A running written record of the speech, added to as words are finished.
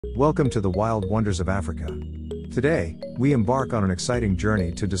Welcome to the wild wonders of Africa. Today, we embark on an exciting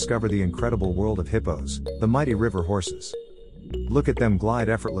journey to discover the incredible world of hippos, the mighty river horses. Look at them glide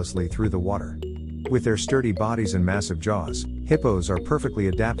effortlessly through the water. With their sturdy bodies and massive jaws, hippos are perfectly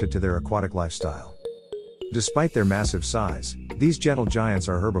adapted to their aquatic lifestyle. Despite their massive size, these gentle giants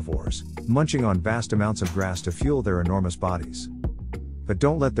are herbivores, munching on vast amounts of grass to fuel their enormous bodies. But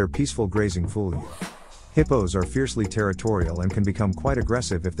don't let their peaceful grazing fool you. Hippos are fiercely territorial and can become quite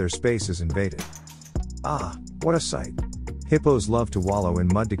aggressive if their space is invaded. Ah, what a sight! Hippos love to wallow in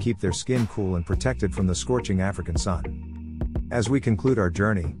mud to keep their skin cool and protected from the scorching African sun. As we conclude our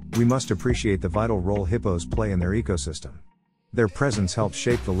journey, we must appreciate the vital role hippos play in their ecosystem. Their presence helps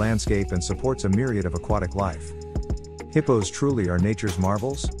shape the landscape and supports a myriad of aquatic life. Hippos truly are nature's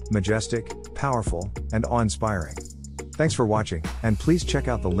marvels, majestic, powerful, and awe-inspiring. Thanks for watching, and please check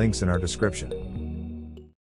out the links in our description.